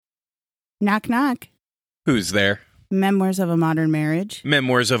Knock, knock. Who's there? Memoirs of a Modern Marriage.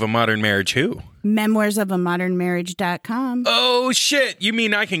 Memoirs of a Modern Marriage who? Memoirsofamodernmarriage.com. Oh, shit. You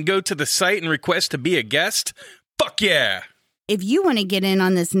mean I can go to the site and request to be a guest? Fuck yeah. If you want to get in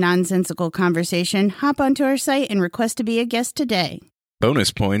on this nonsensical conversation, hop onto our site and request to be a guest today. Bonus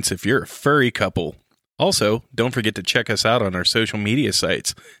points if you're a furry couple. Also, don't forget to check us out on our social media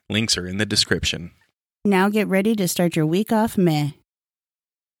sites. Links are in the description. Now get ready to start your week off meh.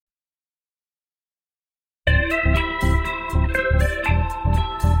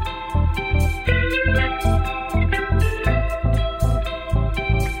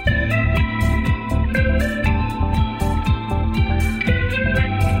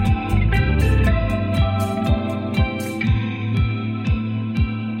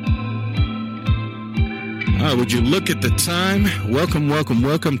 Would you look at the time?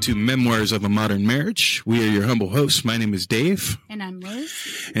 Welcome to Memoirs of a Modern Marriage. We are your humble hosts. My name is Dave. And I'm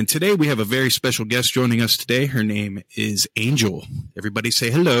Liz. And today we have a very special guest joining us today. Her name is Angel. Everybody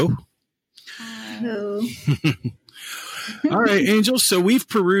say hello. Hello. All right, Angel. So we've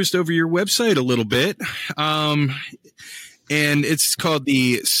perused over your website a little bit. And it's called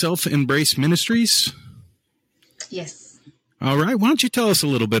the Self-Embrace Ministries. Yes. All right. Why don't you tell us a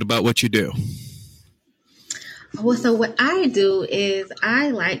little bit about what you do? Well, so what I do is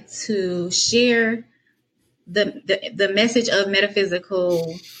I like to share the message of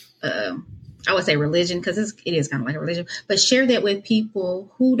metaphysical, I would say religion, because it is kind of like a religion, but share that with people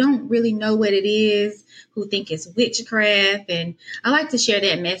who don't really know what it is, who think it's witchcraft. And I like to share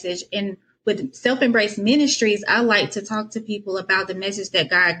that message. And with Self-Embrace Ministries, I like to talk to people about the message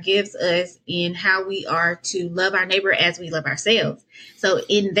that God gives us in how we are to love our neighbor as we love ourselves. So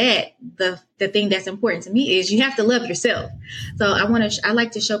in that, the thing that's important to me is you have to love yourself. So I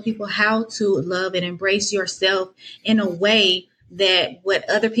like to show people how to love and embrace yourself in a way that what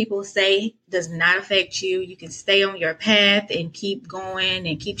other people say does not affect you. You can stay on your path and keep going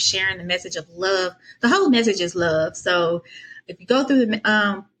and keep sharing the message of love. The whole message is love. So if you go through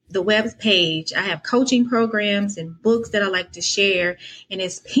the web page, I have coaching programs and books that I like to share. And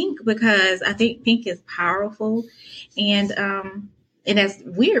it's pink because I think pink is powerful. And that's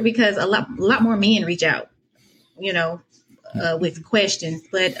weird because a lot more men reach out, with questions.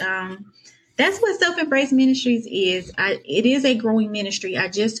 But that's what Self-Embrace Ministries is. It is a growing ministry. I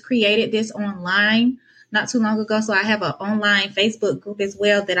just created this online not too long ago. So I have an online Facebook group as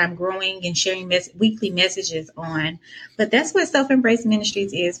well that I'm growing and sharing weekly messages on. But that's what Self-Embrace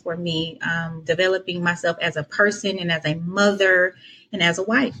Ministries is for me, developing myself as a person and as a mother and as a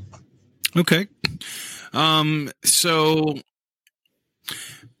wife. Okay. So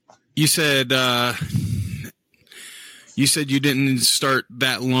you said you didn't start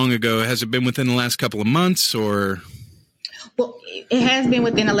that long ago. Has it been within the last couple of months or? Well, it has been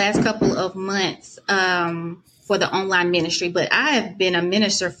within the last couple of months for the online ministry, but I have been a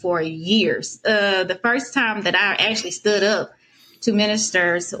minister for years. The first time that I actually stood up to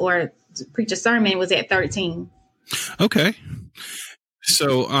ministers or to preach a sermon was at 13. Okay.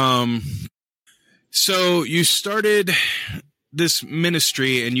 So you started this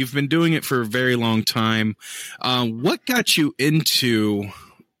ministry and you've been doing it for a very long time. What got you into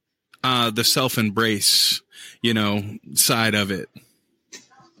the self-embrace side of it?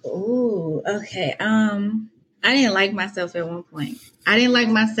 Oh, okay. I didn't like myself at one point. I didn't like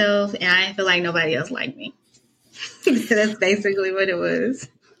myself and I didn't feel like nobody else liked me. That's basically what it was.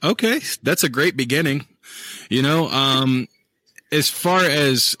 Okay. That's a great beginning. As far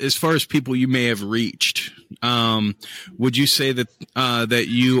as people you may have reached, would you say that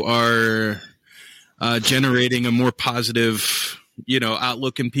you are generating a more positive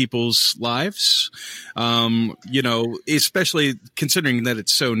outlook in people's lives, especially considering that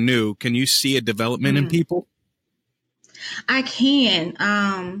it's so new? Can you see a development in people? I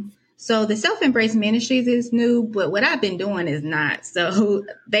can. So the Self-Embrace Ministries is new, but what I've been doing is not. So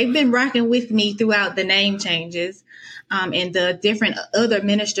they've been rocking with me throughout the name changes, and the different other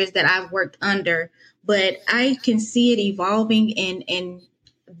ministers that I've worked under, but I can see it evolving and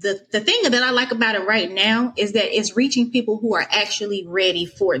the thing that I like about it right now is that it's reaching people who are actually ready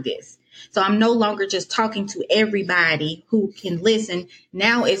for this. So I'm no longer just talking to everybody who can listen.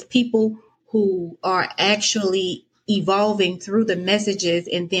 Now it's people who are actually evolving through the messages.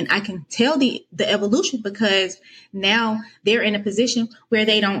 And then I can tell the evolution because now they're in a position where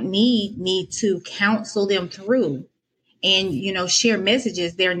they don't need me to counsel them through and, share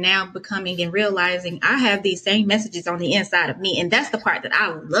messages. They're now becoming and realizing I have these same messages on the inside of me. And that's the part that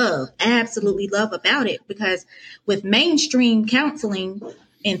I absolutely love about it, because with mainstream counseling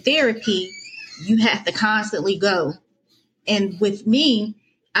and therapy, you have to constantly go. And with me,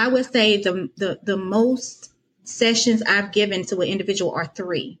 I would say the most sessions I've given to an individual are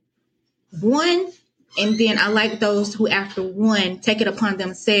 3. 1, and then I like those who after 1 take it upon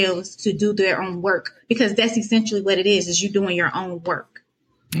themselves to do their own work, because that's essentially what it is you doing your own work.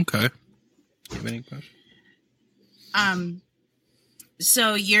 Okay. You have any questions?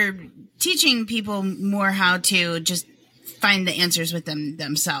 So you're teaching people more how to just find the answers with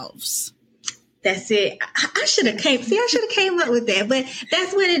themselves. That's it. I should have came up with that, but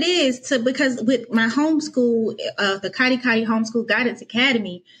that's what it is because with my homeschool, the Kati Homeschool Guidance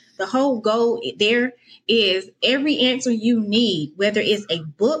Academy, the whole goal there is every answer you need, whether it's a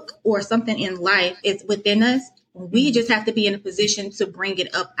book or something in life, it's within us. We just have to be in a position to bring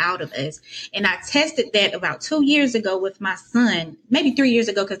it up out of us. And I tested that about 2 years ago with my son, maybe 3 years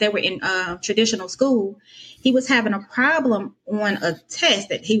ago, because they were in traditional school. He was having a problem on a test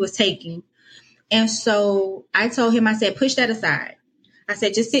that he was taking. And so I told him, I said, push that aside. I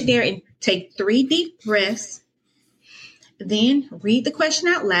said, just sit there and take 3 deep breaths. Then read the question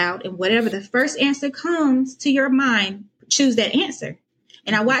out loud. And whatever the first answer comes to your mind, choose that answer.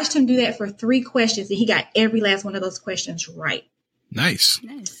 And I watched him do that for 3 questions, and he got every last one of those questions right. Nice.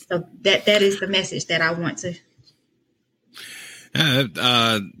 So that is the message that I want to.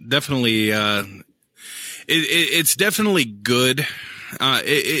 Definitely. It's definitely good.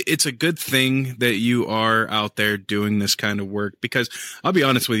 It's a good thing that you are out there doing this kind of work, because I'll be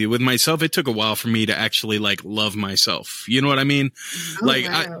honest with you, with myself, it took a while for me to actually like love myself. You know what I mean? Oh,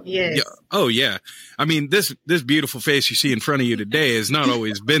 wow. Yes. Oh yeah. I mean, this beautiful face you see in front of you today has not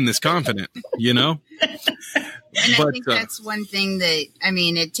always been this confident, you know? And I think that's one thing that, I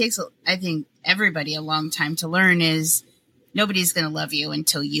mean, it takes, I think, everybody a long time to learn is nobody's going to love you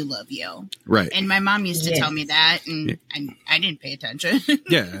until you love you. Right. And my mom used to tell me that, and I didn't pay attention.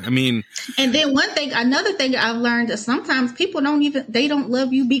 Yeah. I mean. And then another thing I've learned is sometimes people they don't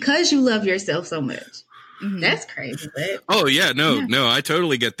love you because you love yourself so much. Mm-hmm. That's crazy. But, oh yeah. No, I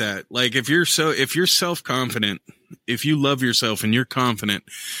totally get that. Like if you're self-confident, if you love yourself and you're confident,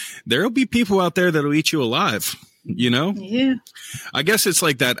 there'll be people out there that'll eat you alive, you know? Yeah. I guess it's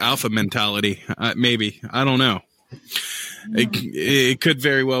like that alpha mentality. Maybe. I don't know. It could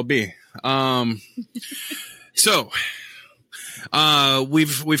very well be. So,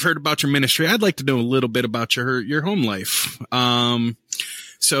 we've heard about your ministry. I'd like to know a little bit about your home life.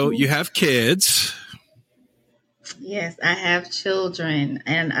 So you have kids. Yes, I have children,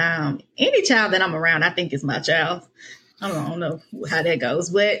 and any child that I'm around, I think is my child. I don't know how that goes,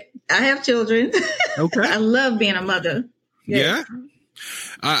 but I have children. Okay. I love being a mother. Yes. Yeah.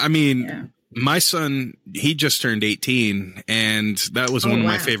 I mean. Yeah. My son, he just turned 18, and that was one of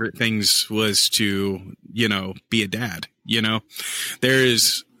my favorite things was to, be a dad, There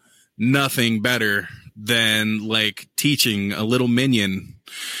is nothing better than like teaching a little minion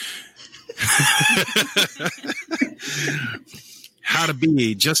how to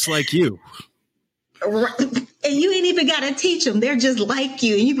be just like you. And you ain't even got to teach them. They're just like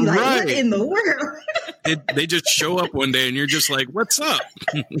you. And you be like, what in the world? They just show up one day and you're just like, what's up?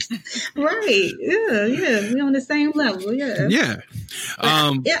 Right. Yeah. We're on the same level. Yeah. Yeah.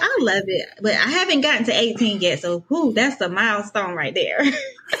 I love it. But I haven't gotten to 18 yet. So, that's a milestone right there.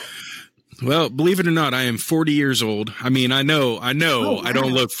 Well, believe it or not, I am 40 years old. I mean, I know I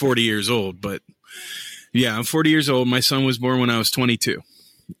don't look 40 years old, but yeah, I'm 40 years old. My son was born when I was 22.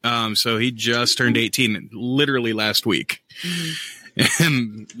 So he just turned 18 literally last week. Mm-hmm.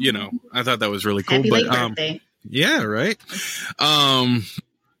 And, I thought that was really cool. Happy late birthday. Yeah, right.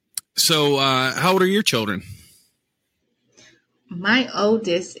 So how old are your children? My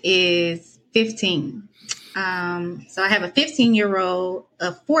oldest is 15. So I have a 15-year-old,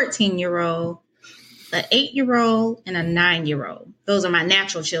 a 14-year-old, an 8-year-old, and a 9-year-old. Those are my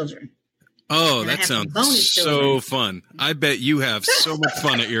natural children. Oh, that sounds so fun. I bet you have so much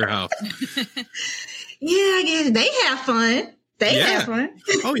fun at your house. Yeah, I guess they have fun. They have fun.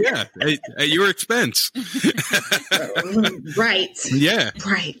 Oh, yeah. At your expense. Right. Yeah.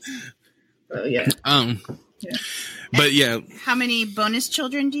 Right. Oh, yeah. But yeah. How many bonus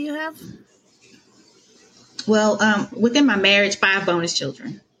children do you have? Well, within my marriage, 5 bonus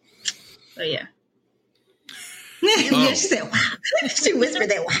children. So, yeah. Yeah, she said, wow. She whispered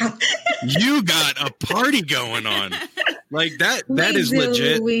that, wow. You got a party going on. Like that is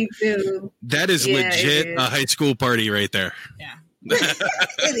legit. We do. That is legit a high school party right there. Yeah.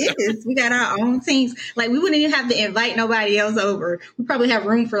 It is. We got our own teams. Like we wouldn't even have to invite nobody else over. We probably have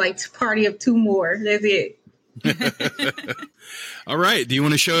room for like a party of 2 more. That's it. All right. Do you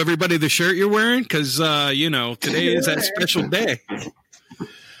want to show everybody the shirt you're wearing? Because, today is that special day.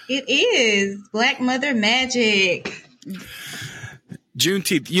 It is Black Mother Magic.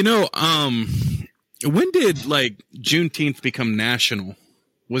 Juneteenth. You know, when did like Juneteenth become national?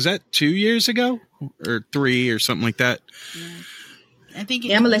 Was that 2 years ago or 3 or something like that? Yeah. I think.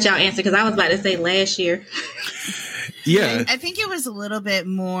 I'm gonna let y'all answer because I was about to say last year. Yeah, I think it was a little bit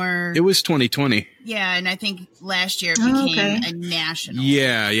more. It was 2020. Yeah, and I think last year became a national.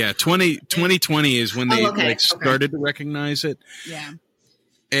 Yeah. 2020 is when they started to recognize it. Yeah.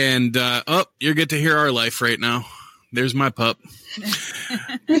 And you get to hear our life right now. There's my pup.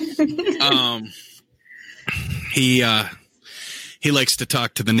 He likes to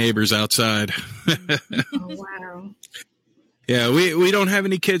talk to the neighbors outside. Oh, wow. Yeah, we don't have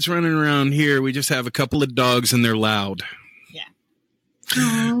any kids running around here. We just have a couple of dogs and they're loud. Yeah.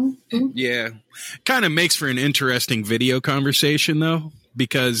 Oh. Yeah. Kind of makes for an interesting video conversation though,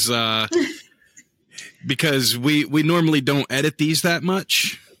 because we normally don't edit these that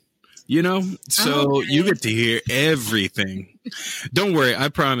much, you know? So you get to hear everything. Don't worry, I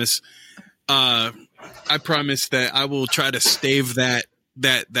promise. I promise that I will try to stave that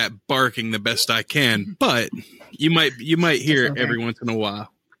barking the best I can, but you might hear it every once in a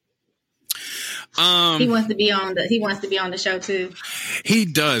while. He wants to be on the show too. He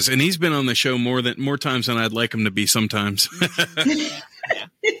does, and he's been on the show more times than I'd like him to be sometimes.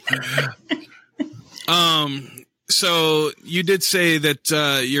 So you did say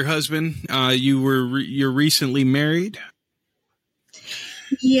that your husband, you're recently married.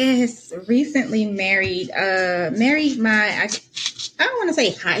 Yes, recently married. Married my I don't want to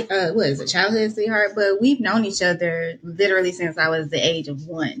say childhood sweetheart, but we've known each other literally since I was the age of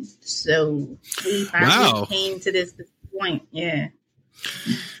 1. So we finally came to this point. Yeah.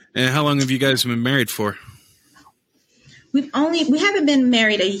 And how long have you guys been married for? We haven't been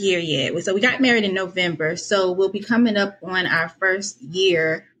married a year yet. So we got married in November. So we'll be coming up on our first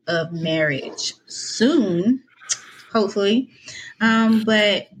year of marriage soon, hopefully.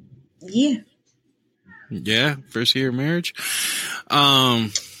 But yeah. Yeah, first year of marriage.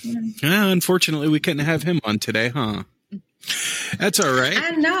 Unfortunately, we couldn't have him on today, huh? That's all right.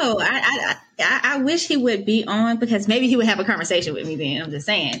 I know. I wish he would be on because maybe he would have a conversation with me then. I'm just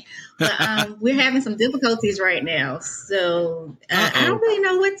saying. But we're having some difficulties right now. So I don't really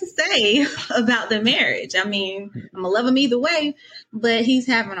know what to say about the marriage. I mean, I'm going to love him either way, but he's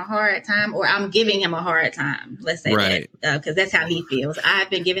having a hard time, or I'm giving him a hard time. Let's say that, because that's how he feels. I've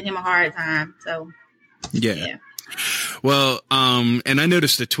been giving him a hard time. So, yeah. Well, and I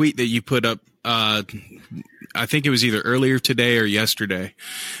noticed a tweet that you put up, I think it was either earlier today or yesterday,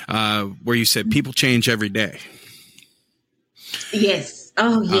 where you said people change every day. Yes.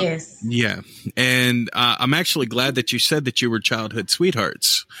 Oh, yes. Yeah. And I'm actually glad that you said that you were childhood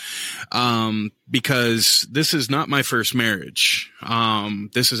sweethearts, because this is not my first marriage.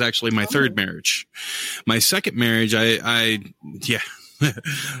 This is actually my third marriage. My second marriage, my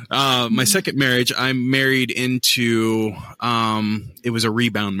second marriage, I married into, it was a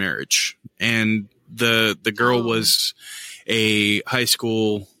rebound marriage, and the girl was a high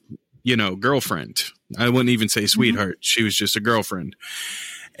school, girlfriend. I wouldn't even say sweetheart. She was just a girlfriend.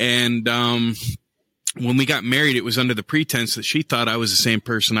 And, when we got married, it was under the pretense that she thought I was the same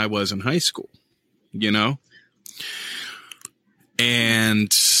person I was in high school, and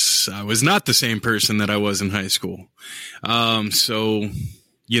I was not the same person that I was in high school. So,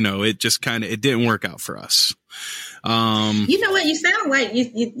 it just it didn't work out for us. You know what? You sound like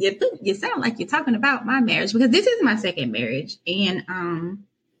you sound like you're talking about my marriage, because this is my second marriage. And,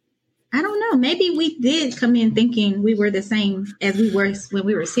 I don't know, maybe we did come in thinking we were the same as we were when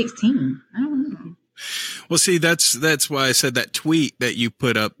we were 16. I don't know. Well, see, that's why I said that tweet that you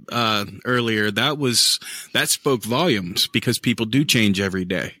put up earlier. That spoke volumes, because people do change every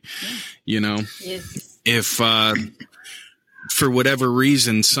day. Yes. If for whatever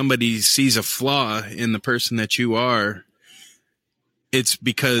reason somebody sees a flaw in the person that you are, it's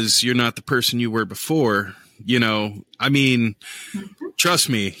because you're not the person you were before. I mean, trust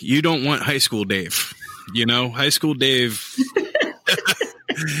me, you don't want high school Dave. High school Dave.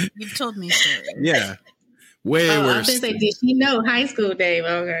 You've told me stories. Yeah. Way worse. I was going to say, did you know high school Dave?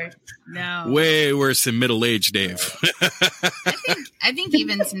 Okay. No. Way worse than middle-aged Dave. I think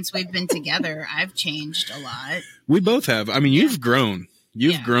even since we've been together, I've changed a lot. We both have. I mean, you've grown.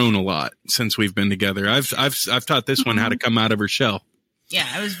 You've grown a lot since we've been together. I've taught this one how to come out of her shell. Yeah,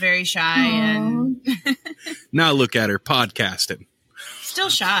 I was very shy, and now look at her podcasting. Still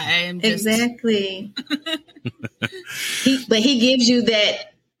shy. I'm just... Exactly. But he gives you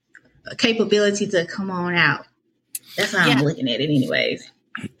that capability to come on out. That's how I'm looking at it, anyways.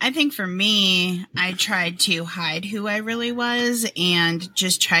 I think for me, I tried to hide who I really was and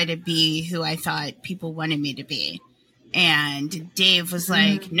just try to be who I thought people wanted me to be. And Dave was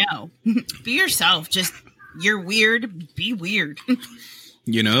like, no, be yourself. Just, you're weird. Be weird.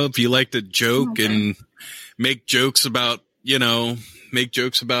 You know, if you like to joke and make jokes about, you know,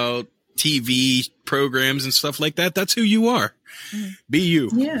 TV programs and stuff like that, that's who you are. Be you.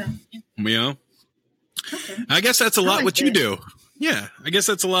 Yeah. You know? Okay. I guess that's a lot what you do. Yeah. I guess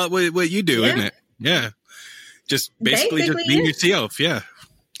that's a lot what you do, isn't it? Yeah. Just basically just be yourself. Yeah.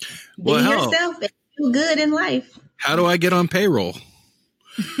 Be yourself and do good in life. How do I get on payroll?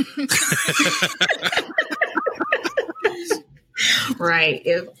 Right.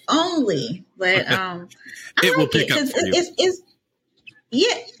 If only. But it will pick up for you.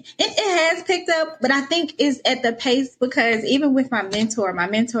 Yeah, it has picked up, but I think it's at the pace because even with my mentor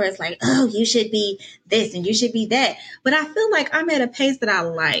is like, oh, you should be this and you should be that. But I feel like I'm at a pace that I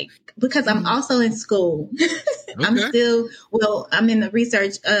like because I'm also in school. Okay. I'm in the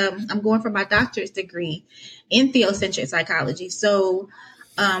research. I'm going for my doctorate degree in theocentric psychology. So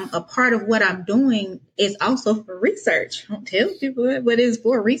a part of what I'm doing is also for research. I don't tell people it, but it's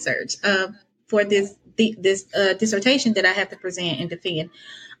for research for this dissertation that I have to present and defend.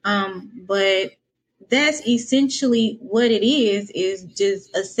 But that's essentially what it is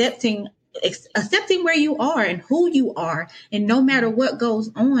just accepting where you are and who you are. And no matter what goes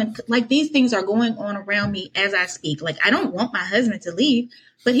on, like these things are going on around me as I speak. Like I don't want my husband to leave,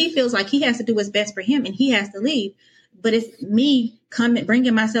 but he feels like he has to do what's best for him and he has to leave. But it's me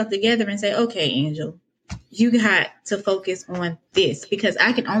bringing myself together and say, okay, Angel, you got to focus on this because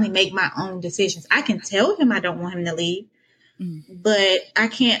I can only make my own decisions. I can tell him I don't want him to leave, but I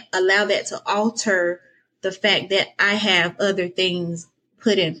can't allow that to alter the fact that I have other things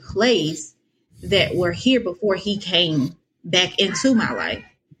put in place that were here before he came back into my life.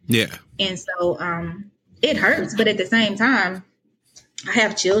 Yeah. And so it hurts, but at the same time, I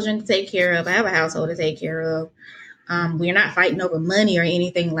have children to take care of. I have a household to take care of. We're not fighting over money or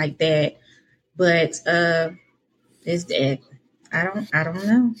anything like that. But it's dead. I don't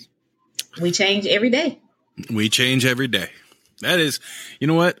know. We change every day. We change every day. That is, you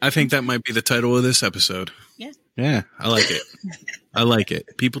know what? I think that might be the title of this episode. Yes. Yeah, I like it. I like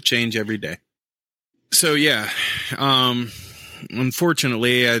it. People change every day. So yeah,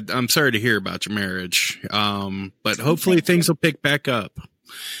 unfortunately, I'm sorry to hear about your marriage. But hopefully things will pick back up.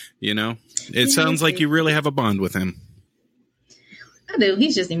 You know, it sounds like you really have a bond with him. I do.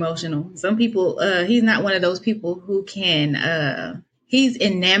 He's just emotional. Some people, he's not one of those people who can, he's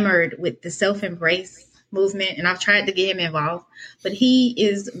enamored with the self-embrace movement. And I've tried to get him involved, but he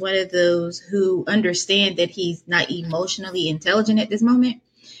is one of those who understand that he's not emotionally intelligent at this moment.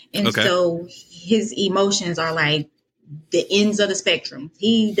 And so his emotions are like the ends of the spectrum.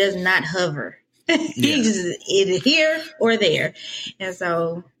 He does not hover. He just either here or there. And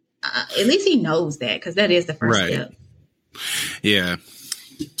so at least he knows that because that is the first step. Yeah.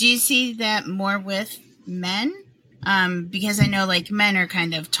 Do you see that more with men? Because I know like men are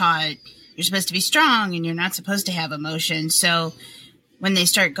kind of taught you're supposed to be strong and you're not supposed to have emotion. So when they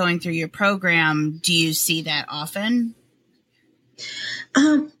start going through your program, do you see that often?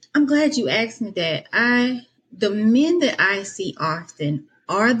 I'm glad you asked me that. The men that I see often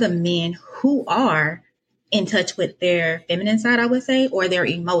are the men who are in touch with their feminine side, I would say, or their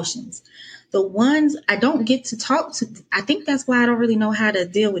emotions. The ones I don't get to talk to, I think that's why I don't really know how to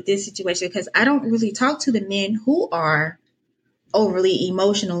deal with this situation because I don't really talk to the men who are overly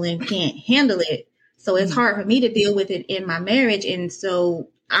emotional and can't handle it. So it's hard for me to deal with it in my marriage. And so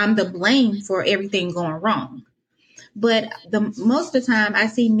I'm the blame for everything going wrong. But most of the time I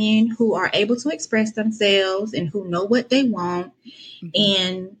see men who are able to express themselves and who know what they want.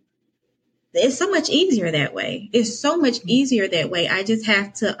 And it's so much easier that way. It's so much easier that way. I just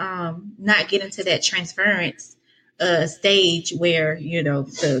have to not get into that transference stage where, you know,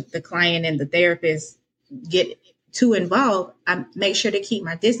 the client and the therapist get too involved. I make sure to keep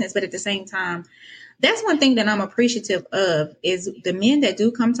my distance. But at the same time, that's one thing that I'm appreciative of is the men that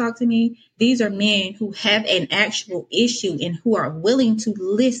do come talk to me. These are men who have an actual issue and who are willing to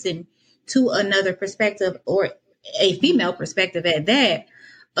listen to another perspective or a female perspective at that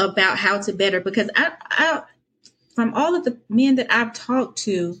about how to better. Because I from all of the men that I've talked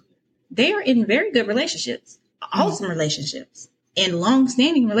to, they are in very good relationships, awesome relationships and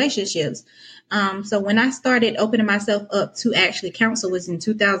long-standing relationships. So when I started opening myself up to actually counsel was in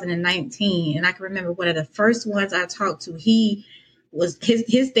 2019. And I can remember one of the first ones I talked to, his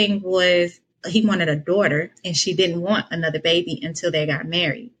thing was he wanted a daughter and she didn't want another baby until they got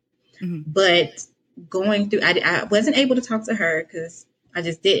married. But going through, I wasn't able to talk to her because I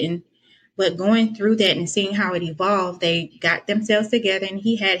just didn't. But going through that and seeing how it evolved, they got themselves together and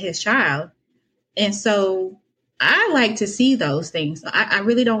he had his child. And so I like to see those things. I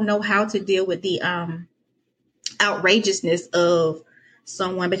really don't know how to deal with the outrageousness of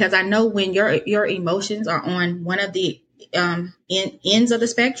someone, because I know when your emotions are on one of the ends of the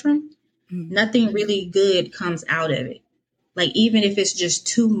spectrum, nothing really good comes out of it. Like, even if it's just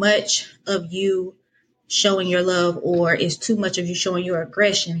too much of you showing your love, or it's too much of you showing your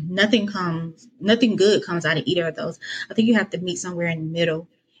aggression, nothing good comes out of either of those. I think you have to meet somewhere in the middle.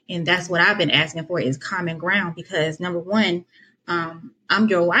 And that's what I've been asking for, is common ground, because number one, I'm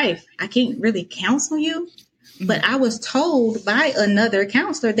your wife. I can't really counsel you, but I was told by another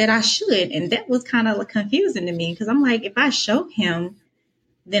counselor that I should. And that was kind of confusing to me, because I'm like, if I show him,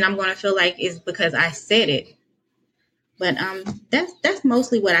 then I'm going to feel like it's because I said it. But that's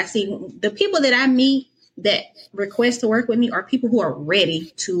mostly what I see. The people that I meet that request to work with me are people who are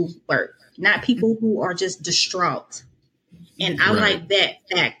ready to work, not people who are just distraught. And I like that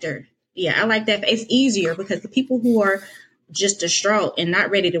factor. Yeah, I like that. It's easier because the people who are just distraught and not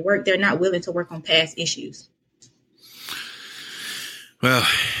ready to work, they're not willing to work on past issues. Well,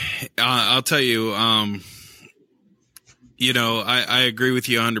 I'll tell you, I agree with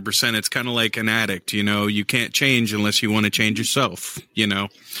you 100%. It's kind of like an addict, you can't change unless you want to change yourself, Yeah.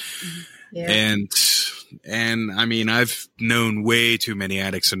 And I mean, I've known way too many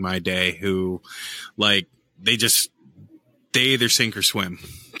addicts in my day who, like, they either sink or swim,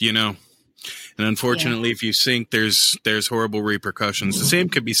 And unfortunately, if you sink, there's horrible repercussions. The same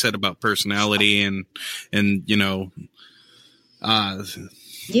could be said about personality and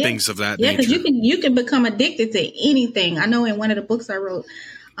things of that nature. Yeah, because you can become addicted to anything. I know in one of the books I wrote,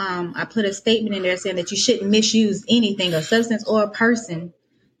 I put a statement in there saying that you shouldn't misuse anything, a substance or a person,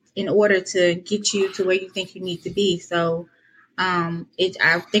 in order to get you to where you think you need to be. So I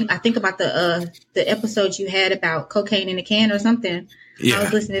think about the episode you had about cocaine in a can or something. Yeah. I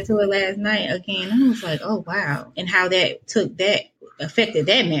was listening to it last night again, and I was like, oh wow, and how that affected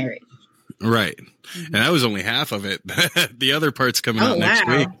that marriage. Right. And that was only half of it. The other part's coming out next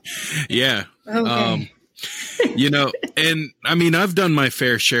week. Yeah. Okay. And I mean, I've done my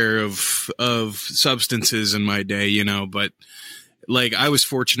fair share of substances in my day, but like, I was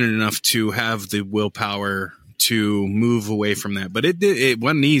fortunate enough to have the willpower to move away from that, but it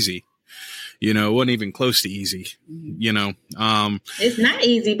wasn't easy. It wasn't even close to easy, It's not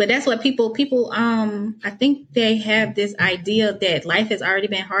easy, but that's what people, I think they have this idea that life has already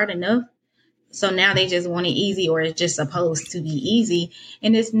been hard enough. So now they just want it easy, or it's just supposed to be easy.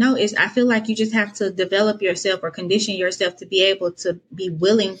 And I feel like you just have to develop yourself or condition yourself to be able to be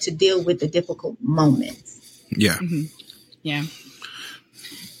willing to deal with the difficult moments. Yeah. Mm-hmm. Yeah.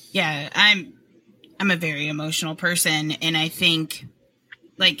 Yeah. I'm a very emotional person. And I think,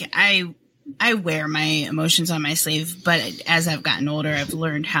 like, I wear my emotions on my sleeve, but as I've gotten older, I've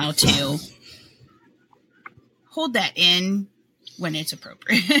learned how to hold that in when it's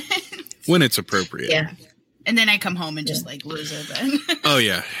appropriate. When it's appropriate. Yeah. And then I come home and just like lose it then. Oh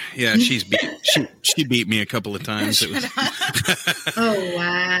yeah. Yeah. She beat me a couple of times. Oh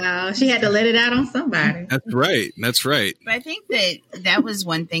wow. She had to let it out on somebody. That's right. But I think that was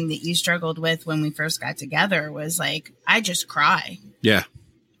one thing that you struggled with when we first got together, was like, I just cry. Yeah.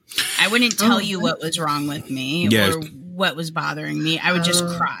 I wouldn't tell you what was wrong with me or what was bothering me. I would just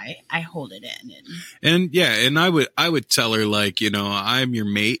cry. I hold it in. And I would tell her, like, I'm your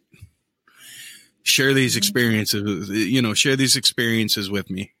mate. Share these experiences, share these experiences with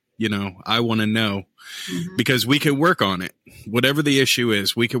me. I want to know, because we could work on it. Whatever the issue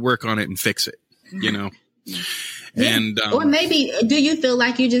is, we could work on it and fix it, Yeah. And or maybe, do you feel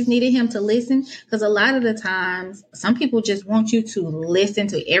like you just needed him to listen? Because a lot of the times, some people just want you to listen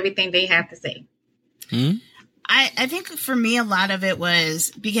to everything they have to say. Mm-hmm. I think for me, a lot of it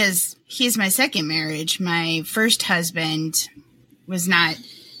was because he's my second marriage. My first husband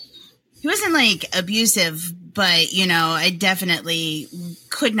he wasn't like abusive, but I definitely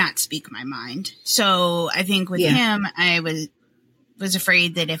could not speak my mind. So I think with him, I was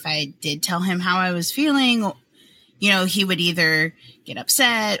afraid that if I did tell him how I was feeling, he would either get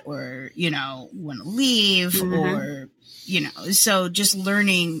upset or, want to leave or, so just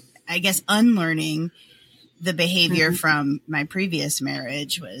learning, I guess, unlearning the behavior from my previous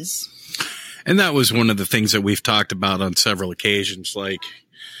marriage was. And that was one of the things that we've talked about on several occasions, like,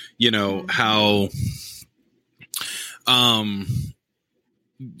 how,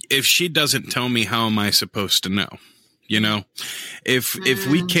 if she doesn't tell me, how am I supposed to know? If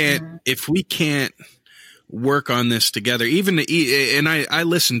we can't work on this together, and I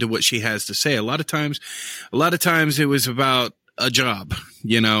listen to what she has to say. A lot of times it was about a job,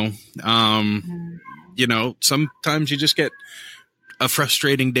 sometimes you just get a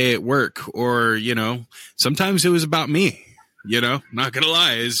frustrating day at work, or, sometimes it was about me, not gonna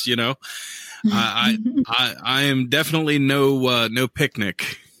lie, I am definitely no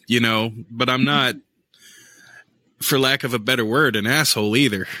picnic, but I'm not, for lack of a better word, an asshole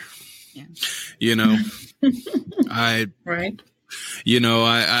either. Yeah. Right.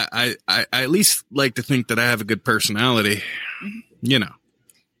 I at least like to think that I have a good personality,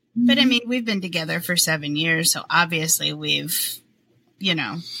 But I mean, we've been together for 7 years, so obviously we've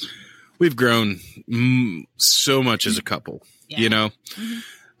grown so much as a couple, but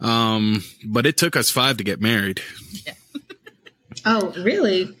it took us 5 to get married. Yeah. Oh,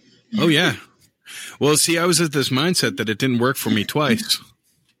 really? Oh, yeah. Well, see, I was at this mindset that it didn't work for me twice.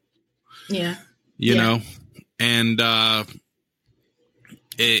 Yeah. You know, and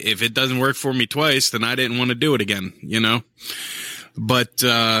if it doesn't work for me twice, then I didn't want to do it again, But,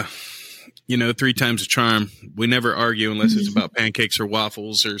 3 times a charm. We never argue unless it's about pancakes or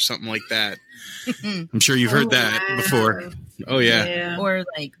waffles or something like that. I'm sure you've heard that before. Oh, yeah. Or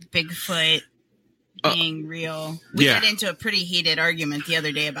like Bigfoot being real. We got into a pretty heated argument the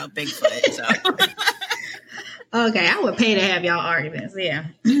other day about Bigfoot. So. Okay, I would pay to have y'all arguments. Yeah.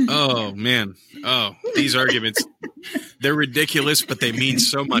 Oh, man. Oh, these arguments, they're ridiculous, but they mean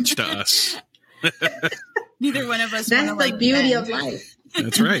so much to us. Neither one of us. That's the beauty of life.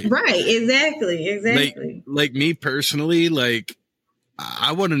 That's right. Right. Exactly. Like me personally, like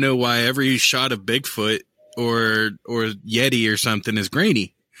I want to know why every shot of Bigfoot or Yeti or something is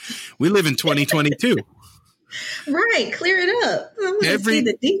grainy. We live in 2022. Right. Clear it up. I want to see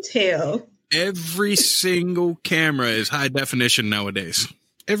the detail. Every single camera is high definition nowadays.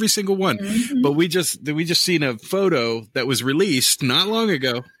 Every single one. Mm-hmm. But we just seen a photo that was released not long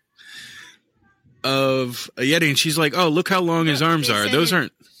ago of a Yeti, and she's like, "Oh, look how long his arms are. Those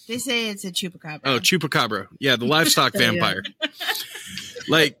aren't." They say it's a chupacabra. Oh, chupacabra. Yeah, the livestock vampire.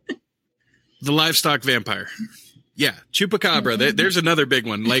 Like the livestock vampire. Yeah, chupacabra. Mm-hmm. There's another big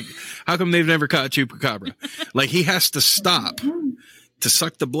one. Like, how come they've never caught chupacabra? Like, he has to stop to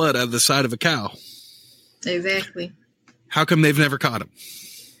suck the blood out of the side of a cow. Exactly. How come they've never caught him?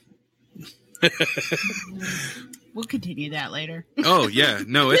 We'll continue that later. Oh, yeah.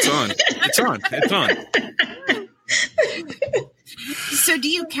 No, it's on. It's on. So do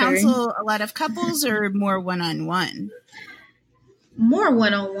you counsel a lot of couples or more one-on-one? More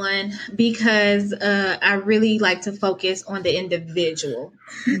one-on-one, because I really like to focus on the individual.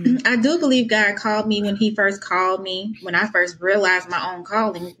 Mm-hmm. I do believe God called me when he first called me, when I first realized my own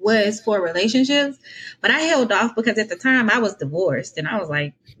calling was for relationships. But I held off because at the time I was divorced and I was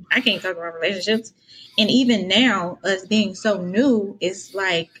like, I can't talk about relationships. And even now, us being so new, it's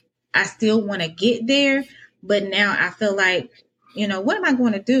like I still want to get there. But now I feel like, what am I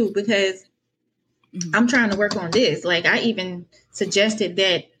going to do? Because I'm trying to work on this. Like, I even suggested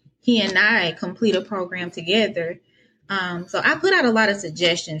that he and I complete a program together. So I put out a lot of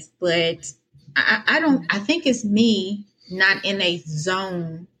suggestions, but I think it's me not in a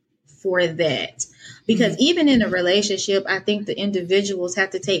zone for that. Because even in a relationship, I think the individuals have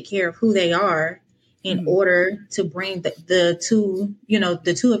to take care of who they are in order to bring the two,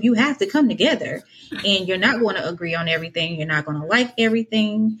 the two of you have to come together, and you're not going to agree on everything. You're not going to like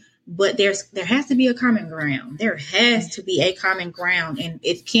everything. But there has to be a common ground. There has to be a common ground. And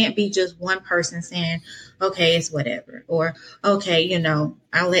it can't be just one person saying, okay, it's whatever. Or, okay,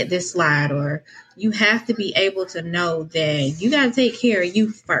 I'll let this slide. Or you have to be able to know that you got to take care of you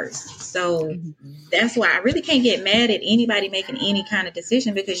first. So that's why I really can't get mad at anybody making any kind of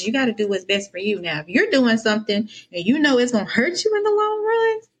decision, because you got to do what's best for you. Now, if you're doing something and it's going to hurt you in the long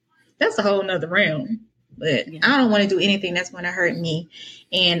run, that's a whole nother realm. But I don't want to do anything that's going to hurt me.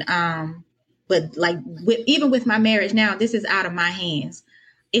 And, but like even with my marriage now, this is out of my hands.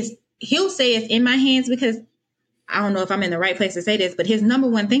 He'll say it's in my hands because I don't know if I'm in the right place to say this, but his number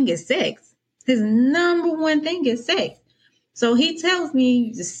one thing is sex. His number one thing is sex. So he tells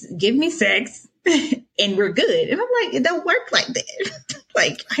me, just give me sex and we're good. And I'm like, it don't work like that.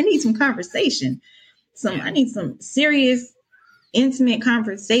 Like, I need some conversation. I need some serious, intimate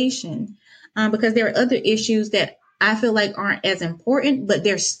conversation. Because there are other issues that I feel like aren't as important, but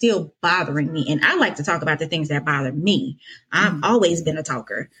they're still bothering me. And I like to talk about the things that bother me. I've always been a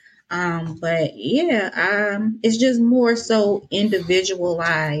talker. But it's just more so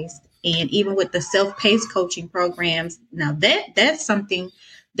individualized. And even with the self-paced coaching programs, now that's something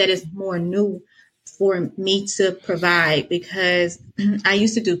that is more new for me to provide, because I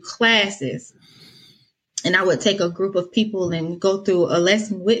used to do classes. And I would take a group of people and go through a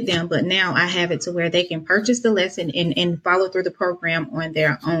lesson with them. But now I have it to where they can purchase the lesson and follow through the program on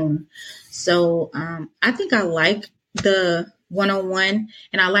their own. So I think I like the one-on-one,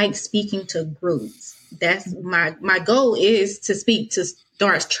 and I like speaking to groups. That's my goal is to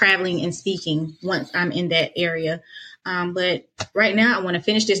start traveling and speaking once I'm in that area. But right now I want to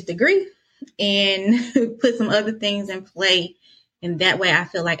finish this degree and put some other things in play. And that way I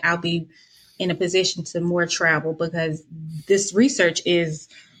feel like I'll be in a position to more travel, because this research is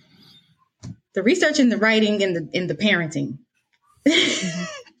the research and the writing and the parenting.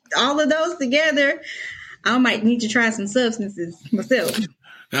 All of those together, I might need to try some substances myself.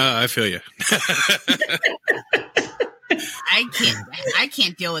 I feel you. I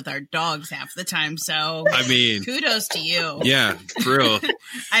can't deal with our dogs half the time. So I mean, kudos to you. Yeah, for real.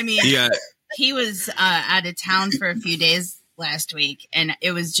 I mean, yeah. He was out of town for a few days last week, and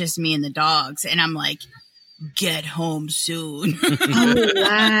it was just me and the dogs. And I'm like, get home soon. Oh,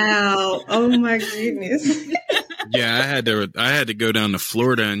 wow. Oh my goodness. Yeah, I had to go down to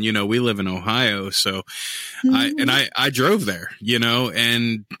Florida, and we live in Ohio, so I drove there,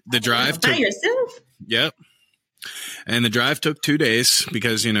 and the drive by yourself. Yep. And the drive took 2 days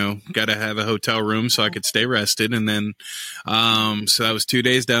because, got to have a hotel room so I could stay rested. And then, so that was 2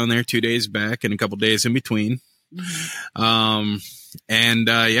 days down there, 2 days back, and a couple days in between. Yeah,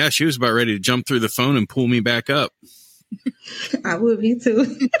 she was about ready to jump through the phone and pull me back up. I would be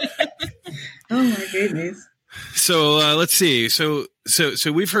too. Oh my goodness. So let's see. So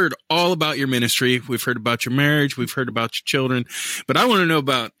we've heard all about your ministry. We've heard about your marriage. We've heard about your children. But I want to know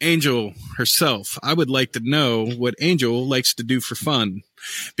about Angel herself. I would like to know what Angel likes to do for fun,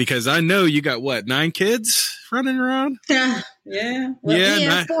 because I know you got 9 kids running around? Yeah. Well,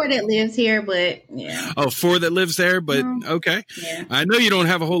 yeah, 4 that lives here, but yeah. Oh, 4 that lives there, but okay. Yeah. I know you don't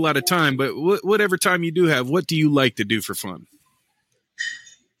have a whole lot of time, but whatever time you do have, what do you like to do for fun?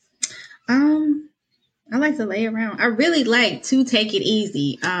 I like to lay around. I really like to take it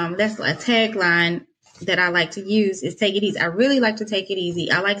easy. That's a tagline that I like to use, is take it easy. I really like to take it easy.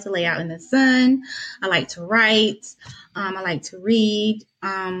 I like to lay out in the sun. I like to write. I like to read.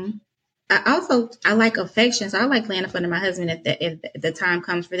 I like affection. So I like laying up under my husband if the time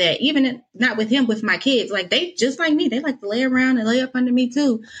comes for that. Even not with him, with my kids. Like, they just like me. They like to lay around and lay up under me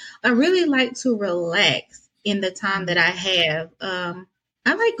too. I really like to relax in the time that I have.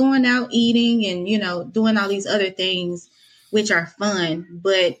 I like going out eating and, doing all these other things, which are fun,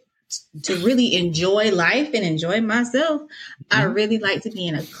 but to really enjoy life and enjoy myself, I really like to be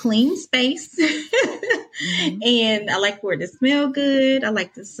in a clean space. And I like for it to smell good. I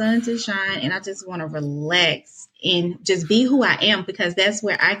like the sun to shine, and I just want to relax and just be who I am, because that's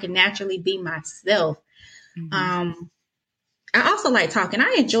where I can naturally be myself. I also like talking.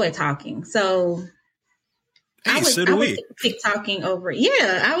 I enjoy talking. So I would pick talking over.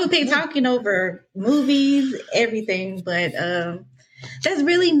 Yeah, I would pick talking over movies, everything. But that's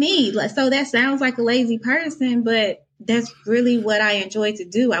really me. So that sounds like a lazy person, but that's really what I enjoy to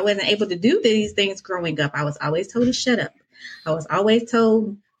do. I wasn't able to do these things growing up. I was always told to shut up. I was always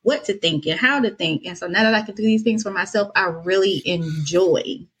told what to think and how to think. And so now that I can do these things for myself, I really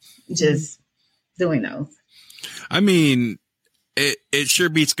enjoy just doing those. I mean, it sure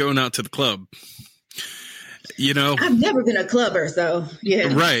beats going out to the club. I've never been a clubber, so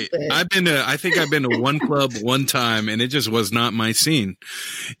yeah. Right. But I think I've been to one club one time, and it just was not my scene,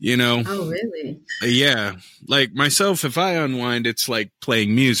 Oh, really? Yeah. Like myself, if I unwind, it's like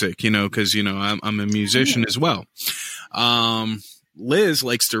playing music, because, I'm a musician as well. Liz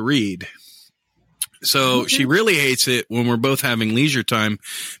likes to read. So she really hates it when we're both having leisure time,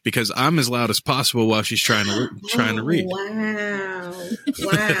 because I'm as loud as possible while she's trying to read. Wow.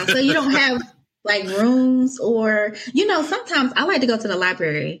 So you don't have like rooms, or sometimes I like to go to the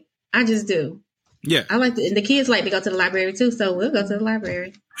library. I just do. Yeah. I like to, and the kids like to go to the library too, so we'll go to the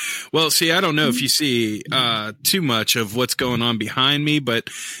library. Well, see, I don't know if you see too much of what's going on behind me, but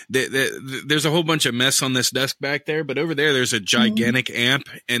there's a whole bunch of mess on this desk back there. But over there's a gigantic amp,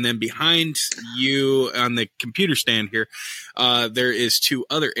 and then behind you on the computer stand here, there is 2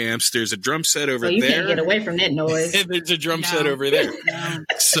 other amps. There's a drum set over there. You can't get away from that noise. And there's a drum set over there.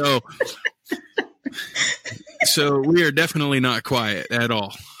 So we are definitely not quiet at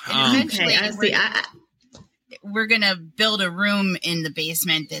all. Eventually, we're going to build a room in the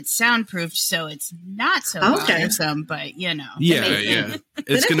basement that's soundproofed, so it's not so bothersome, but Yeah.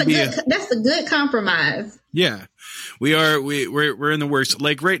 It's going to be that's a good compromise. Yeah. We're in the works.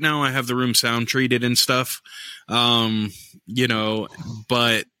 Like right now I have the room sound treated and stuff. But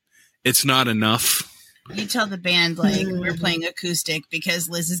it's not enough. You tell the band, like, we're playing acoustic because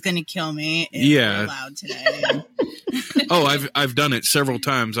Liz is going to kill me if we're loud today. Oh, I've done it several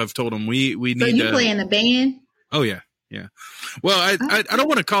times. I've told them we need to... So you play in a band? Oh, yeah. Yeah. Well, I don't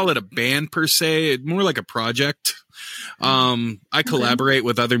want to call it a band per se. It's more like a project. I collaborate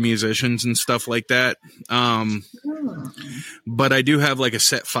with other musicians and stuff like that. But I do have like a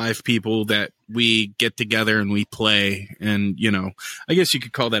set 5 people that we get together and we play, and I guess you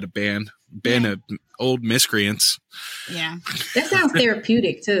could call that a band of old miscreants. Yeah. That sounds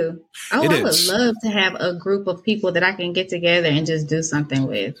therapeutic too. Oh, I would love to have a group of people that I can get together and just do something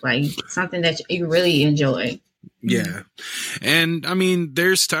with, like something that you really enjoy. Yeah. And I mean,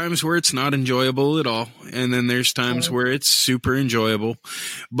 there's times where it's not enjoyable at all. And then there's times where it's super enjoyable.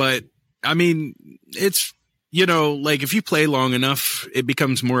 But I mean, it's, like if you play long enough, it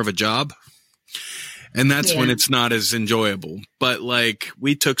becomes more of a job. And that's when it's not as enjoyable. But like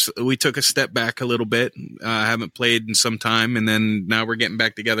we took a step back a little bit. I haven't played in some time. And then now we're getting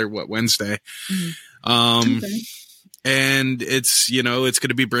back together, Wednesday. And it's, it's going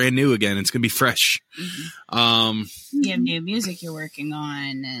to be brand new again. It's going to be fresh. You have new music you're working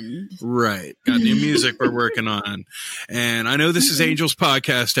on, and right. Got new music we're working on. And I know this is Angel's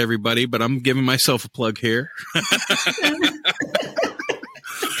podcast, everybody, but I'm giving myself a plug here.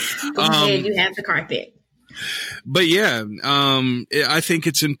 You have the carpet. But yeah, I think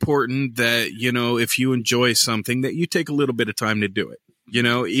it's important that, if you enjoy something, that you take a little bit of time to do it,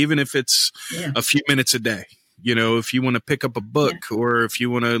 even if it's a few minutes a day. If you want to pick up a book or if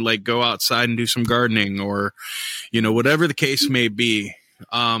you want to like go outside and do some gardening or, whatever the case may be,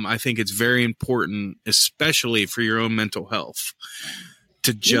 I think it's very important, especially for your own mental health,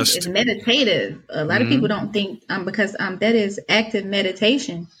 to just. It's meditative. A lot of people don't think because that is active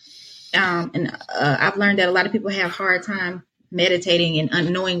meditation. And I've learned that a lot of people have a hard time meditating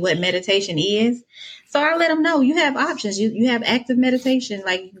and knowing what meditation is. So I let them know you have options. You have active meditation,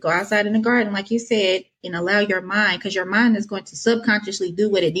 like you can go outside in the garden, like you said, and allow your mind, because your mind is going to subconsciously do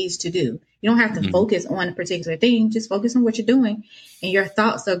what it needs to do. You don't have to focus on a particular thing. Just focus on what you're doing, and your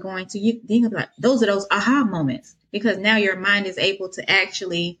thoughts are going to, you think about those are those aha moments, because now your mind is able to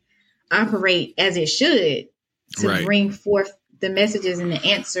actually operate as it should to bring forth the messages and the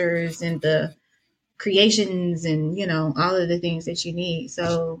answers and the creations and, all of the things that you need.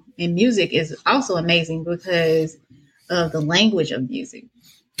 So, and music is also amazing because of the language of music.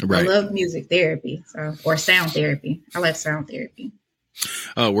 Right. I love music therapy, or sound therapy. I like sound therapy.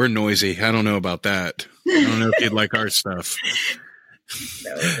 Oh, we're noisy. I don't know about that. I don't know if you'd like our stuff.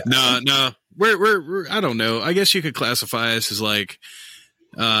 No. We're I don't know. I guess you could classify us as like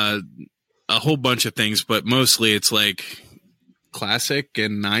a whole bunch of things, but mostly it's like classic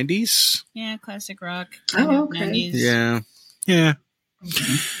and 90s. Yeah, classic rock. Oh, okay. 90s. Yeah.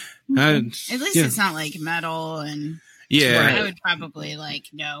 Okay. At least it's not like metal and. Yeah, I would probably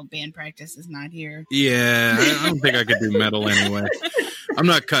no, band practice is not here. Yeah, I don't think I could do metal anyway. I'm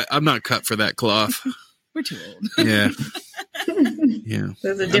not cut for that cloth. We're too old. Yeah.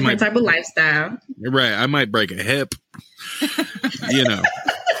 There's a different type of lifestyle. Right. I might break a hip. It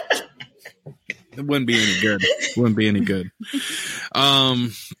wouldn't be any good.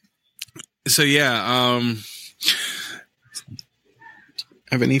 So yeah.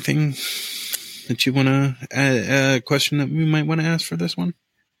 Have anything that you want to a question that we might want to ask for this one?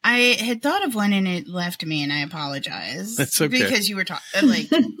 I had thought of one and it left me, and I apologize. That's okay. Because you were talking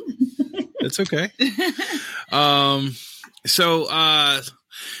That's okay. So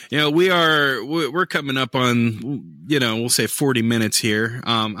we're coming up on, we'll say 40 minutes here.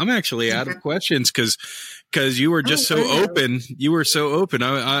 I'm actually out of questions because you were just so open. You were so open.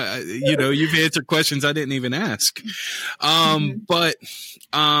 You've answered questions I didn't even ask. But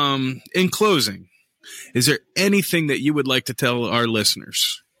in closing, is there anything that you would like to tell our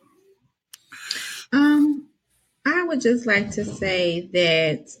listeners? I would just like to say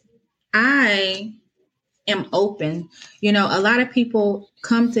that I am open. A lot of people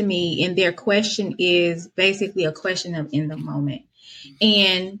come to me and their question is basically a question of in the moment.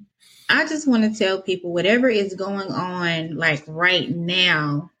 And I just want to tell people whatever is going on like right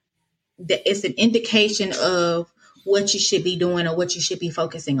now, that it's an indication of what you should be doing or what you should be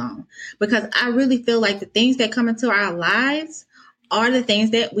focusing on. Because I really feel like the things that come into our lives are the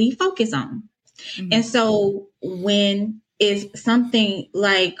things that we focus on. Mm-hmm. And so when it's something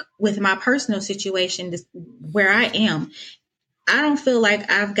like with my personal situation, where I am, I don't feel like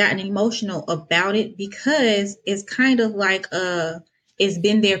I've gotten emotional about it because it's kind of like it's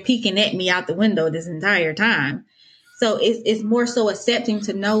been there peeking at me out the window this entire time. So it's more so accepting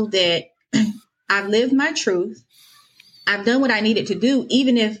to know that I've lived my truth. I've done what I needed to do,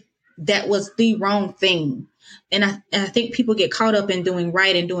 even if that was the wrong thing. And I think people get caught up in doing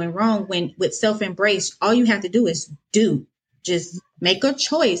right and doing wrong when with self-embrace, all you have to do is do. Just make a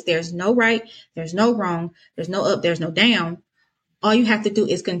choice. There's no right. There's no wrong. There's no up. There's no down. all you have to do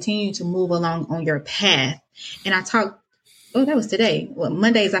is continue to move along on your path. And I talked, that was today. Well,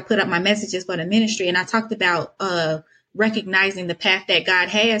 Mondays I put up my messages for the ministry, and I talked about recognizing the path that God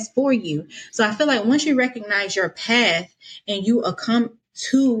has for you. So I feel like once you recognize your path and you come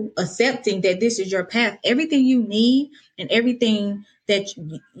to accepting that this is your path, everything you need and everything that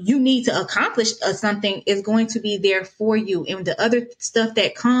you need to accomplish something is going to be there for you. And the other stuff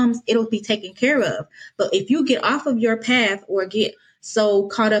that comes, it'll be taken care of. But if you get off of your path or get so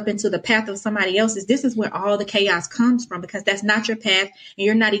caught up into the path of somebody else's, this is where all the chaos comes from, because that's not your path and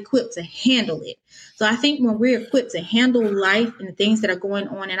you're not equipped to handle it. So I think when we're equipped to handle life and the things that are going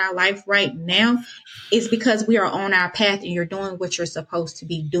on in our life right now, it's because we are on our path and you're doing what you're supposed to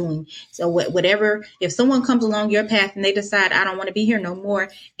be doing. So whatever, if someone comes along your path and they decide, I don't want to be here no more,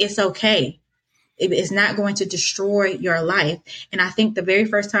 it's okay. It's not going to destroy your life. And I think the very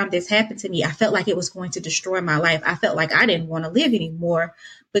first time this happened to me, I felt like it was going to destroy my life. I felt like I didn't want to live anymore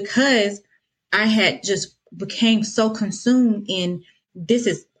because I had just became so consumed in this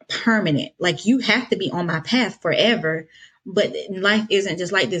is permanent. Like, you have to be on my path forever. But life isn't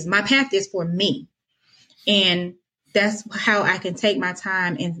just like this. My path is for me. And that's how I can take my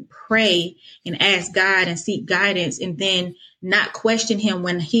time and pray and ask God and seek guidance, and then not question him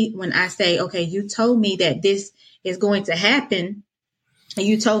when I say, okay, you told me that this is going to happen. And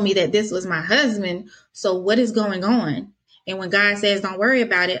you told me that this was my husband. So what is going on? And when God says, don't worry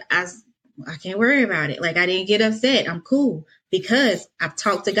about it, I can't worry about it. Like, I didn't get upset. I'm cool because I've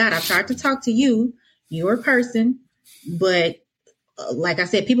talked to God. I've tried to talk to you. You're a person, but like I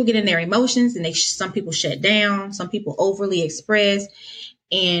said, people get in their emotions and some people shut down, some people overly express.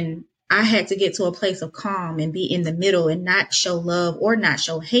 And I had to get to a place of calm and be in the middle and not show love or not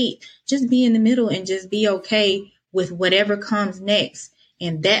show hate. Just be in the middle and just be okay with whatever comes next.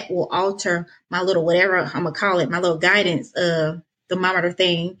 And that will alter my little, whatever I'm going to call it, my little guidance, thermometer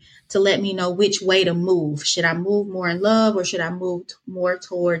thing to let me know which way to move. Should I move more in love, or should I move more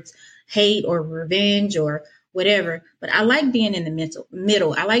towards hate or revenge or whatever? But I like being in the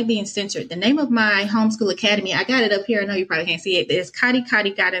middle. I like being centered. The name of my homeschool academy, I got it up here. I know you probably can't see it. It's Kati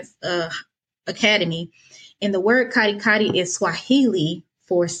Kati Guidance Academy. And the word Kati Kati is Swahili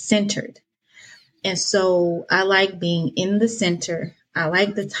for centered. And so I like being in the center. I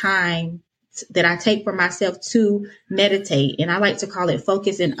like the time that I take for myself to meditate. And I like to call it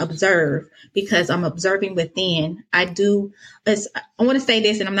focus and observe, because I'm observing within. I want to say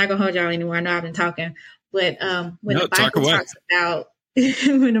this, and I'm not going to hold y'all anymore. I know I've been talking. But when the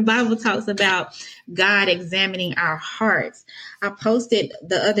Bible talks about God examining our hearts, I posted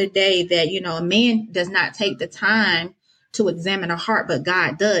the other day that, a man does not take the time to examine a heart, but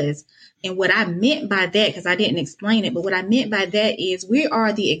God does. And what I meant by that, because I didn't explain it, but what I meant by that is we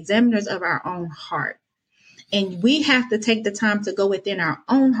are the examiners of our own heart. And we have to take the time to go within our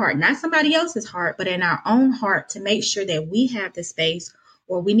own heart, not somebody else's heart, but in our own heart, to make sure that we have the space,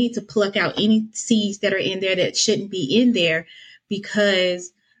 or we need to pluck out any seeds that are in there that shouldn't be in there,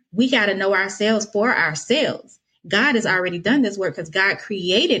 because we got to know ourselves for ourselves. God has already done this work because God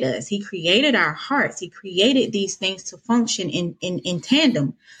created us. He created our hearts. He created these things to function in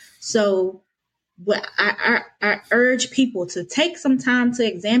tandem. So what I urge people to take some time to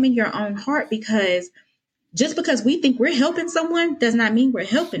examine your own heart, because just because we think we're helping someone does not mean we're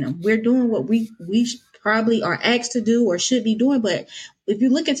helping them. We're doing what we probably are asked to do or should be doing. But if you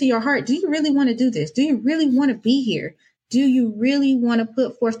look into your heart, do you really want to do this? Do you really want to be here? Do you really want to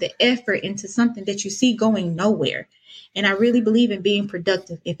put forth the effort into something that you see going nowhere? And I really believe in being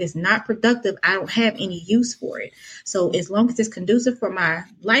productive. If it's not productive, I don't have any use for it. So as long as it's conducive for my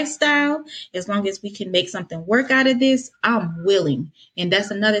lifestyle, as long as we can make something work out of this, I'm willing. And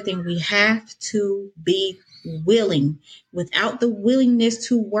that's another thing. We have to be willing. Without the willingness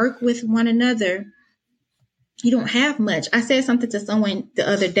to work with one another, you don't have much. I said something to someone the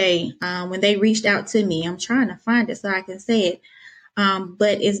other day when they reached out to me. I'm trying to find it so I can say it.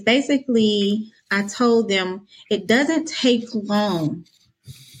 But it's basically, I told them it doesn't take long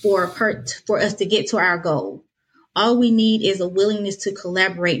for us to get to our goal. All we need is a willingness to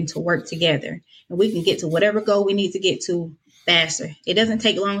collaborate and to work together. And we can get to whatever goal we need to get to faster. It doesn't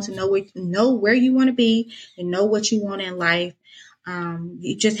take long to know where you want to be and know what you want in life.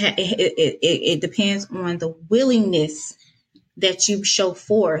 You just it depends on the willingness that you show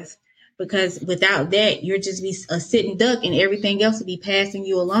forth, because without that, you're just be a sitting duck and everything else will be passing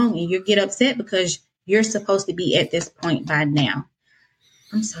you along, and you get upset because you're supposed to be at this point by now.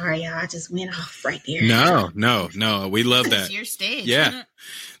 I'm sorry, y'all. I just went off right there. No. We love that. It's your stage. Yeah.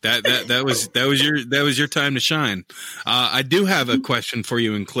 That was your time to shine. I do have a question for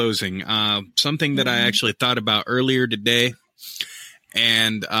you in closing. Something that I actually thought about earlier today.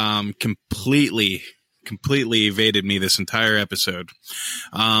 and completely evaded me this entire episode.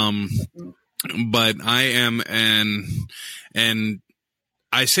 But I am and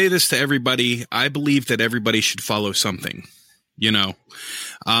I say this to everybody. I believe that everybody should follow something, you know.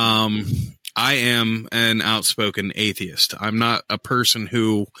 I am an outspoken atheist. I'm not a person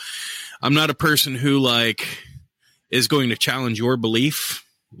who like is going to challenge your belief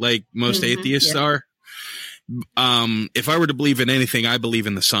like most atheists are. If I were to believe in anything, I believe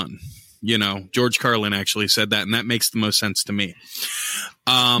in the sun. You know, George Carlin actually said that, and that makes the most sense to me.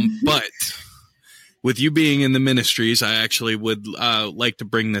 But with you being in the ministries, I actually would like to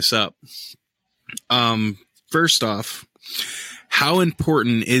bring this up. First off, how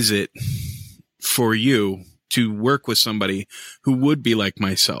important is it for you to work with somebody who would be like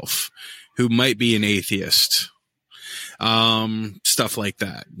myself, who might be an atheist? Stuff like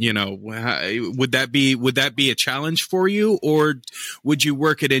that, you know, would that be a challenge for you, or would you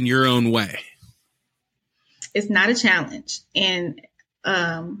work it in your own way? It's not a challenge. And,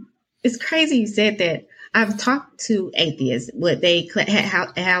 it's crazy you said that. I've talked to atheists,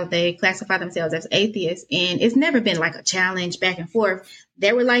 how they classify themselves as atheists, and it's never been like a challenge back and forth.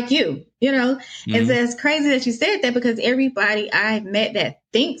 They were like you know, and so it's crazy that you said that, because everybody I've met that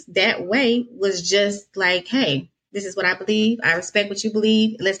thinks that way was just like, hey, this is what I believe. I respect what you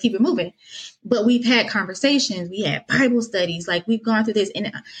believe. Let's keep it moving. But we've had conversations. We had Bible studies. Like, we've gone through this.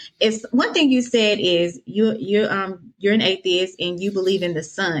 And it's one thing you said is you're an atheist and you believe in the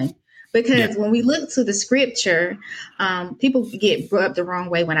sun. Because when we look to the scripture, people get rubbed the wrong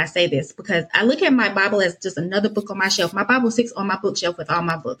way when I say this, because I look at my Bible as just another book on my shelf. My Bible sits on my bookshelf with all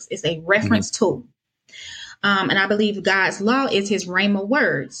my books. It's a reference tool. And I believe God's law is his rhema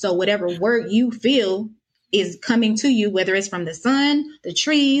word. So whatever word you feel is coming to you, whether it's from the sun, the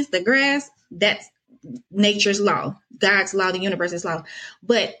trees, the grass, that's nature's law, God's law, the universe's law.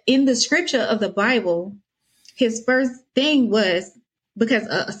 But in the scripture of the Bible, his first thing was,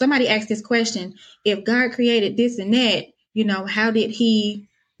 because somebody asked this question, if God created this and that, you know, how did he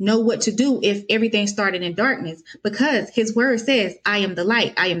know what to do if everything started in darkness? Because his word says, I am the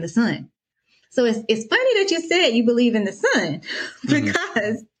light, I am the sun. So it's funny that you said you believe in the sun,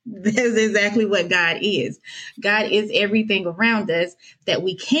 because that's exactly what God is. God is everything around us that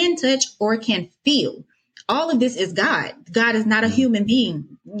we can touch or can feel. All of this is God. God is not a human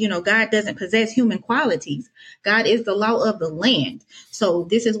being. You know, God doesn't possess human qualities. God is the law of the land. So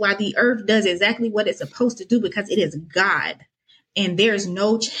this is why the earth does exactly what it's supposed to do, because it is God. And there's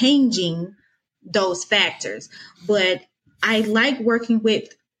no changing those factors. But I like working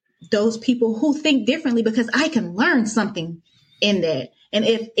with those people who think differently, because I can learn something in that. And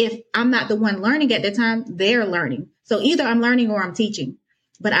if I'm not the one learning at the time, they're learning. So either I'm learning or I'm teaching,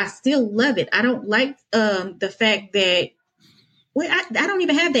 but I still love it. I don't like the fact that, I don't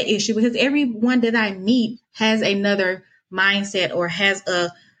even have that issue, because everyone that I meet has another mindset or has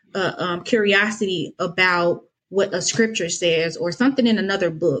a curiosity about what a scripture says or something in another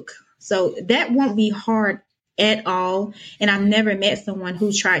book. So that won't be hard at all. And I've never met someone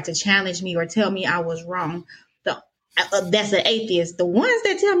who tried to challenge me or tell me I was wrong. That's an atheist. The ones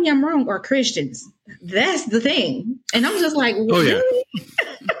that tell me I'm wrong are Christians. That's the thing. And I'm just like, really?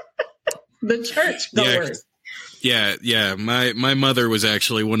 The church goers. Yeah. My mother was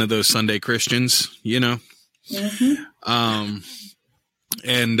actually one of those Sunday Christians, you know? I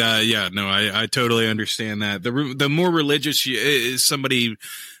totally understand that. The more religious somebody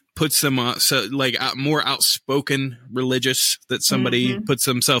puts them on, so like more outspoken religious that somebody puts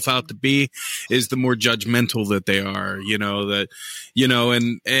themselves out to be, is the more judgmental that they are, you know, that, you know,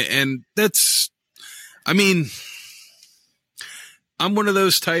 and that's, I mean, I'm one of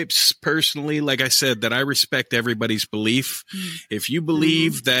those types personally, like I said, that I respect everybody's belief. If you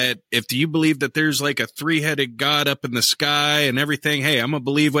believe that there's like a 3-headed God up in the sky and everything, hey, I'm gonna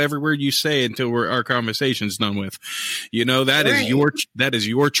believe every word you say until our conversation's done with. You know, that is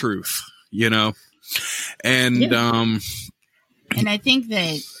your truth, you know? And, and I think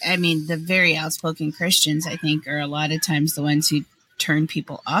that, I mean, the very outspoken Christians, I think, are a lot of times the ones who turn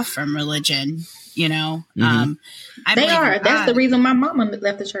people off from religion. You know, they are. That's the reason my mama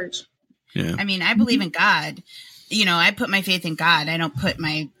left the church. Yeah. I mean, I believe in God. You know, I put my faith in God. I don't put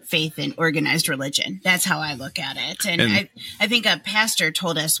my faith in organized religion. That's how I look at it. And I think a pastor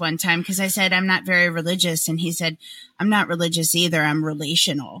told us one time, because I said, I'm not very religious. And he said, I'm not religious either. I'm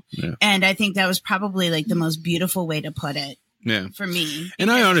relational. Yeah. And I think that was probably like the most beautiful way to put it. Yeah, for me,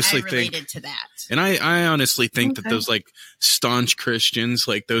 and I honestly related to that. And I honestly think that those like staunch Christians,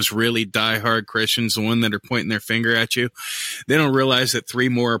 like those really diehard Christians, the one that are pointing their finger at you, they don't realize that 3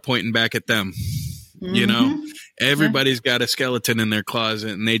 more are pointing back at them. You know, Everybody's got a skeleton in their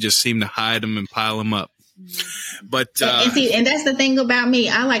closet, and they just seem to hide them and pile them up. But and that's the thing about me.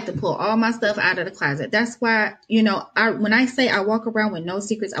 I like to pull all my stuff out of the closet. That's why, when I say I walk around with no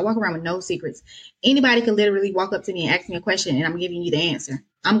secrets, I walk around with no secrets. Anybody could literally walk up to me and ask me a question, and I'm giving you the answer.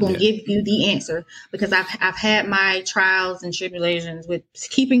 I'm going to give you the answer because I've had my trials and tribulations with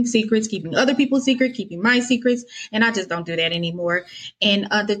keeping secrets, keeping other people's secrets, keeping my secrets, and I just don't do that anymore. And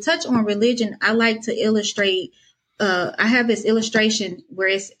to touch on religion, I like to illustrate. I have this illustration where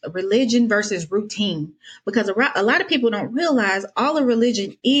it's religion versus routine, because a lot of people don't realize all a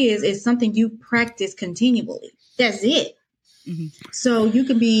religion is something you practice continually. That's it. Mm-hmm. So you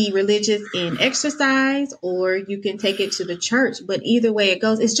can be religious in exercise, or you can take it to the church. But either way it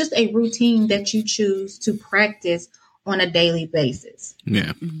goes, it's just a routine that you choose to practice on a daily basis.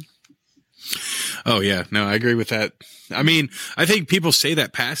 Yeah. Oh, yeah. No, I agree with that. I mean, I think people say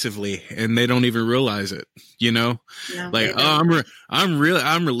that passively and they don't even realize it, No,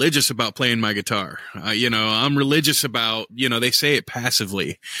 I'm religious about playing my guitar. I'm religious about, they say it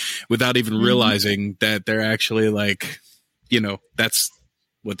passively without even realizing that they're actually like, that's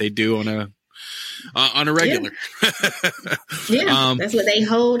what they do on a regular. Yeah. That's what they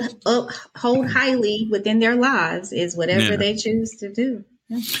hold highly within their lives, is whatever they choose to do.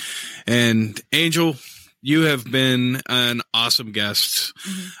 Yeah. And Angel, you have been an awesome guest.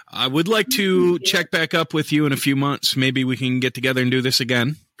 Mm-hmm. I would like to check back up with you in a few months. Maybe we can get together and do this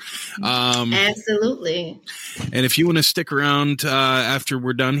again. Absolutely. And if you want to stick around after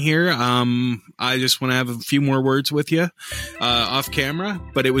we're done here, I just want to have a few more words with you off camera.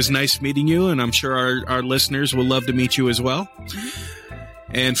 But it was nice meeting you, and I'm sure our listeners will love to meet you as well.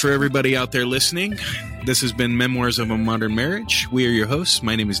 And for everybody out there listening, this has been Memoirs of a Modern Marriage. We are your hosts.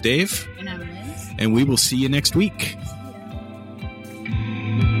 My name is Dave. And I'm Liz. And we will see you next week.